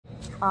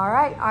All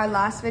right, our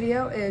last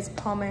video is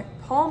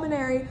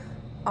pulmonary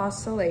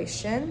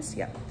oscillations.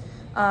 Yep.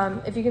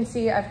 If you can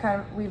see,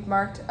 we've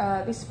marked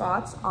these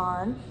spots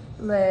on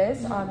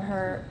Liz on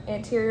her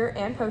anterior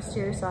and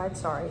posterior side.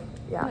 Sorry.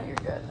 Yeah. No, you're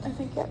good. I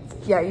think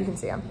yeah, you can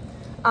see them.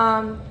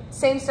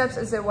 Same steps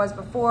as it was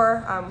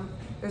before.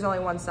 There's only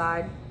one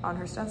side on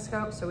her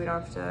stethoscope, so we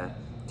don't have to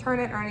turn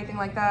it or anything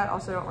like that.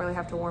 Also don't really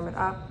have to warm it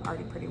up,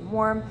 already pretty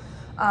warm.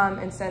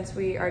 And since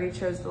we already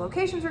chose the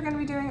locations we're gonna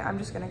be doing, I'm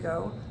just gonna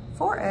go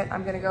for it.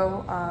 I'm gonna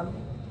go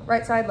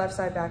right side, left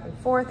side, back and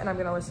forth, and I'm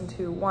gonna listen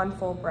to one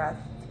full breath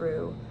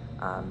through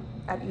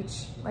at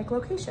each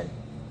location.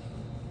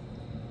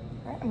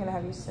 All right, I'm gonna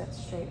have you sit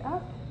straight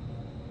up.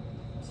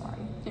 Sorry.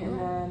 Yeah. And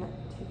then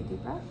take a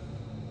deep breath.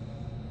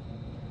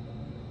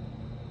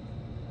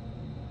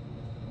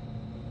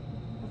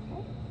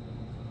 Okay.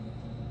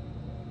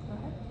 Go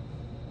ahead.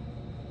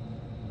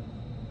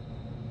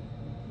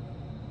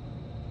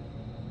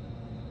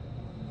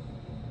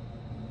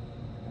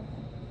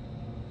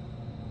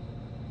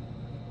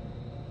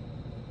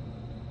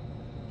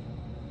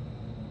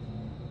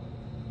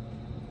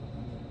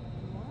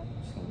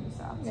 Just gonna use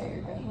the outside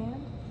of my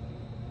hand.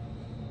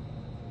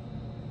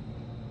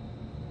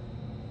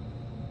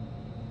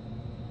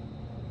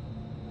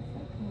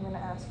 I'm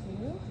gonna ask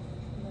you,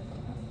 lift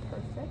up,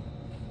 perfect.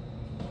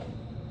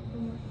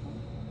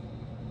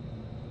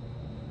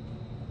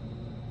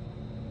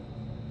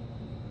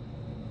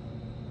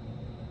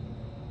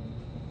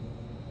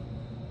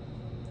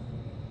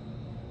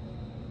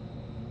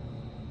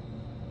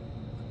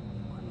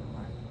 One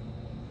more.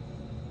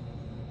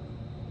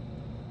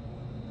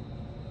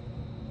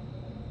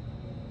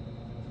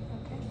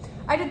 Okay.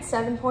 I did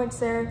 7 points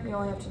there. You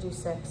only have to do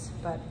 6,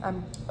 but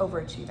I'm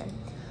overachieving.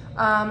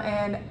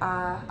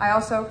 I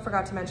also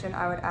forgot to mention,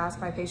 I would ask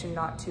my patient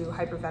not to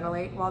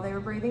hyperventilate while they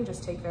were breathing,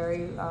 just take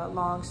very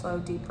long, slow,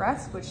 deep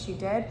breaths, which she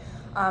did.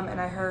 And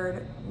I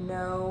heard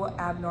no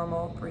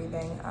abnormal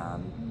breathing.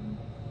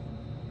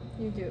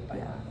 You do it by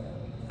yeah.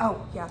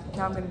 Oh, yeah,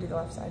 now I'm gonna do the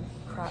left side.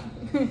 Crap.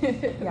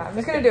 Yeah, I'm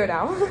just gonna do it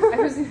now. I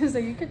was gonna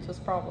say, you could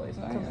just probably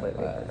say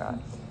Completely forgot.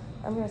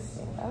 I'm gonna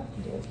stand up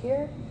and do it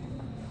here.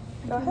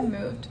 Go You ahead.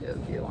 can move too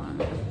if you want.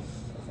 Good.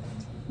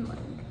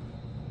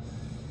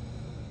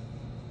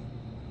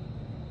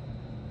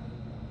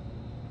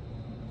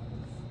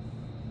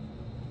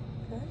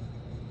 Thank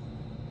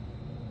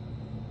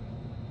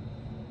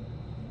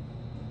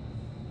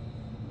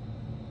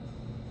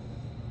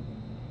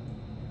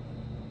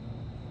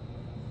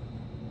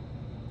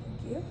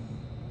you.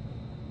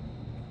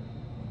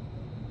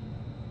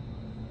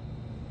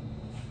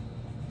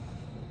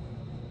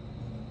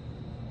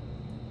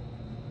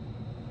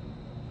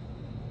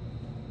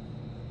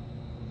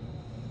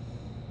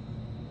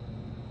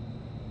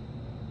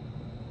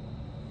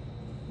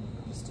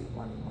 Just do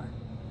one more.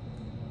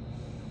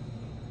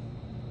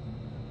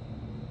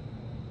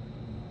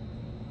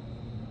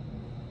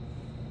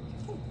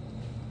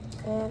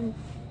 And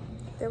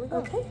there we go.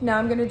 Okay, now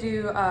I'm gonna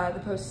do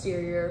the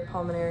posterior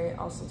pulmonary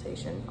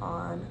auscultation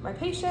on my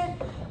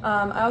patient.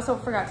 I also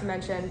forgot to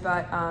mention,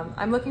 but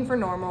I'm looking for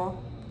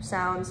normal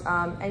sounds.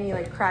 Any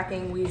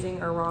cracking,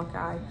 wheezing, or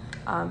ronchi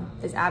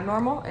is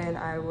abnormal, and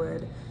I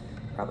would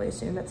probably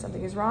assume that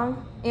something is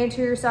wrong.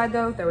 Anterior side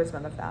though, there was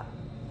none of that.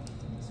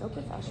 So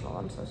professional,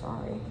 I'm so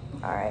sorry.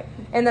 All right,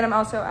 and then I'm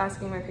also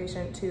asking my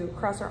patient to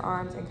cross her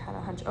arms and kind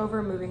of hunch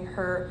over, moving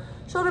her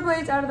shoulder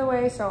blades out of the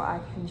way so I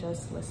can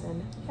just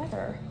listen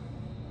better.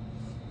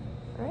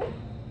 All right,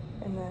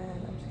 and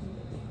then I'm just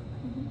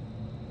gonna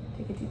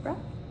take a deep breath.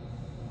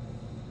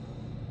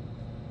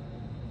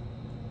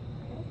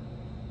 Okay,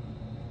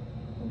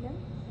 again.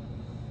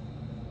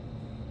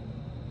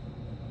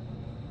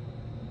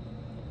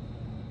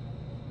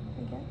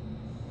 Again.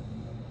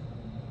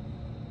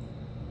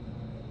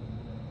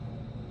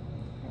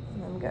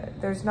 And I'm good.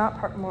 There's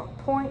not more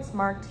points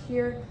marked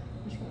here.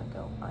 I'm just gonna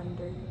go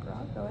under your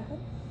brow. Go ahead.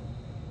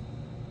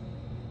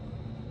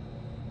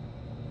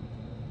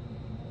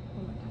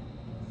 One more time.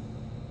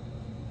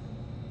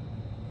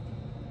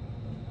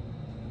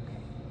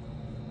 Okay.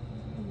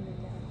 And then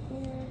down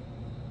here.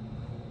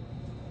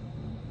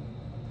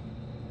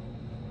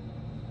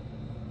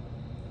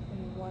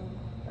 And one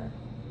more.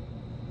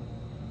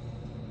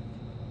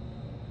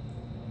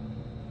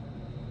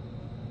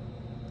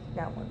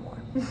 Now one more.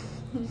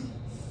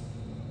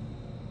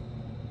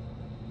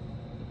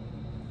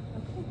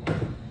 Okay.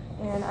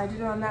 And I did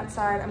it on that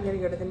side. I'm gonna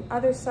go to the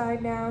other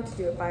side now to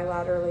do it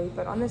bilaterally,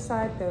 but on this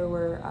side there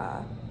were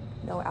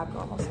no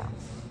abnormal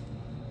sounds.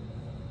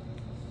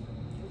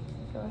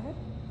 Go ahead.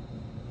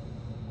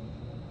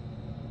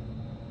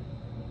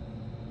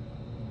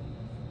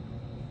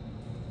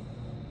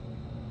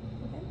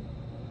 Okay.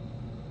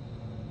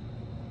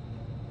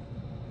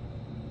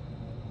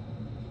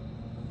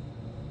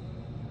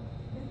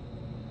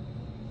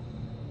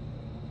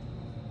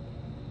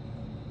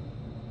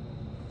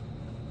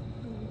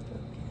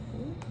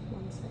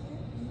 One second.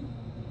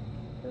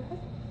 Go ahead.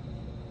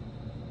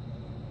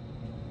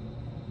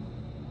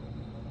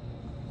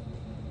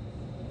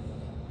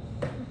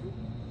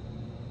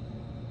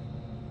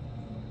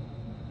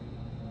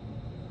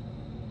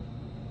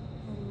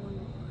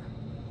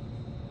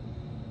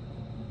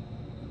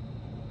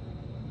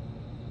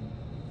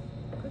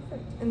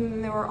 and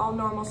then they were all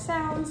normal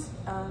sounds,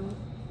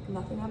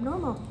 nothing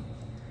abnormal.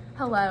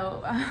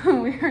 Hello,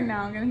 we are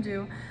now going to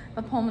do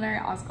the pulmonary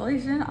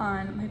auscultation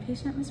on my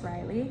patient, Miss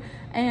Riley,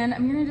 and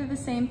I'm going to do the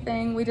same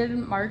thing. We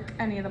didn't mark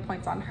any of the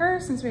points on her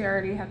since we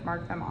already had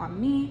marked them on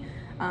me.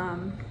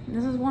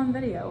 This is one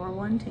video or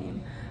one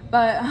team,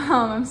 but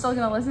I'm still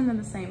going to listen to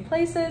the same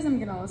places. I'm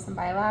going to listen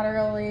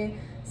bilaterally,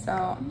 so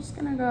I'm just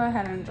going to go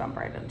ahead and jump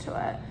right into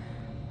it.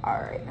 All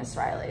right, Miss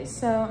Riley,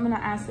 so I'm going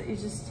to ask that you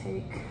just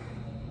take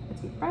a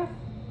deep breath.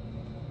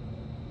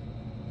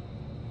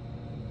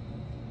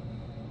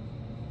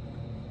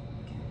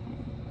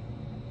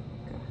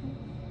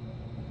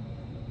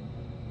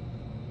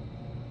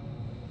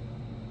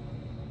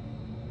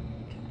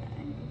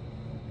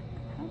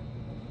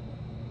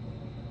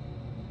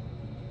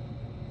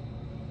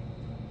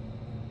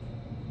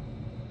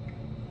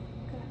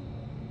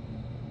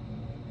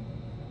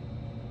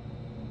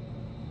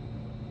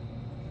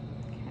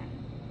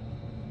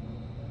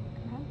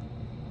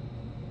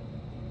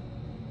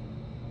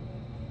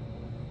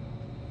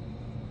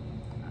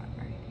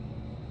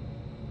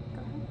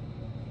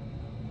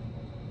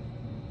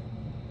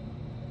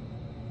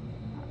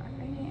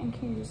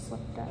 Can you just slip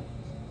that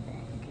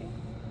thing? Okay.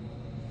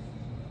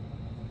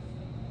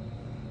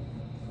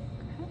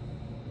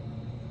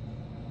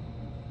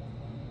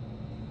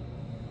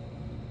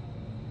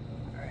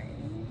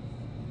 Alrighty.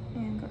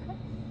 And go ahead.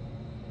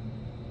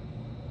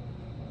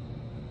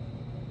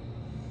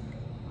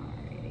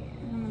 Alrighty.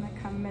 And I'm gonna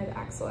come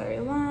mid-axillary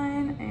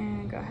line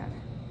and go ahead.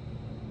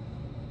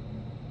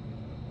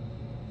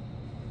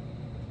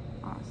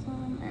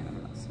 Awesome. And I'm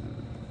gonna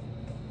listen.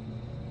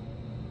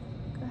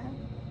 Go ahead.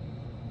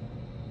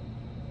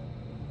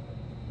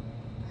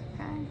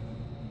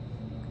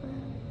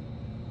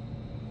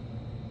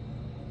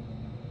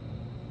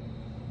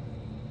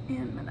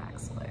 And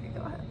mid-axillary,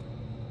 go ahead.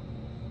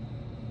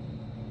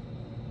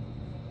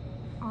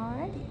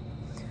 Alrighty.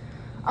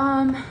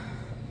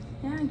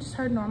 Yeah, I just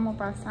heard normal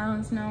breath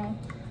sounds, no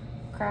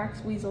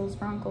cracks, weasels,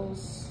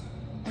 runkles,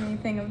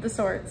 anything of the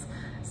sorts.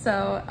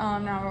 So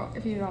now,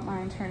 if you don't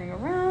mind turning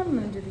around, I'm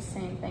gonna do the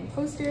same thing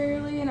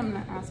posteriorly, and I'm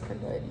gonna ask her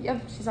to,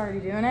 yep, she's already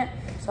doing it.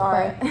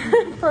 Sorry.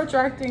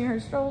 Protracting her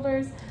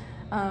shoulders.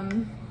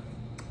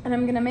 And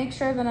I'm gonna make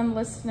sure that I'm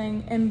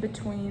listening in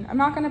between. I'm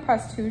not gonna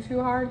press too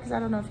hard because I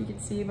don't know if you can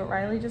see, but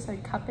Riley just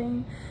like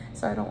cupping,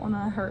 so I don't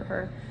wanna hurt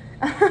her.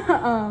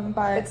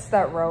 But it's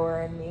that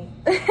rower in me.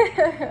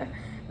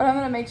 But I'm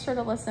gonna make sure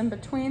to listen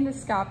between the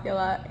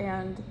scapula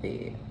and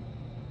the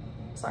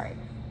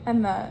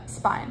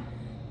spine,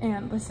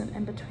 and listen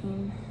in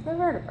between the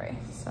vertebrae.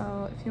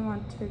 So if you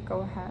want to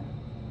go ahead.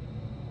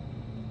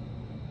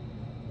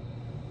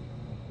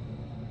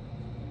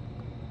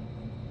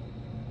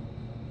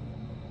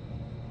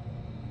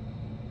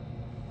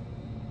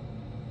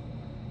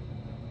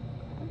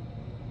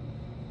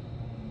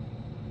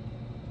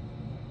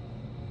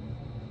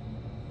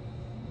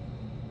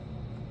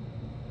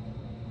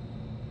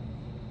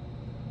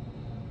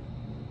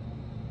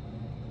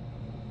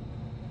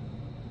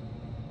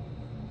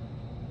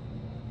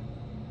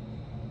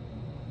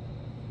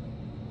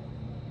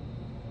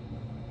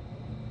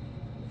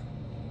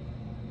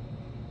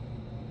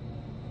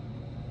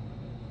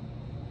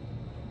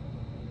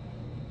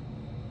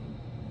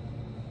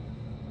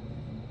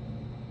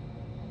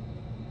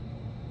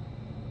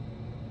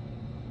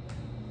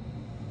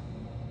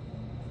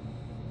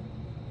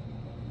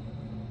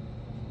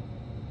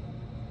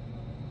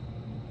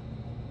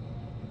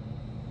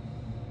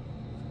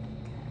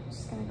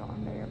 Just gonna go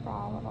under your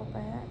bra a little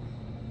bit.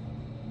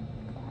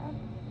 Go ahead.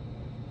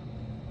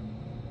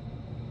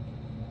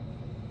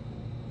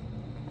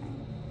 Okay,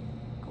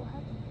 go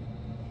ahead.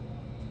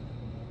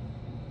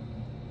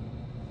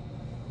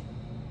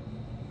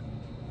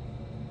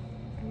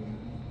 And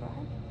go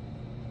ahead.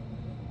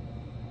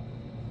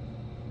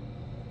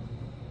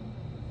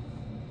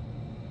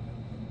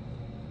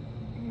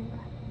 And go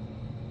ahead.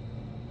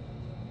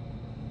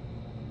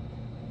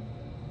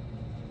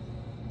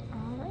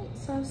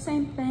 So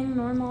same thing,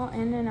 normal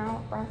in and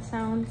out breath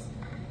sounds,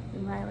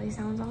 and Riley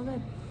sounds all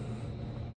good.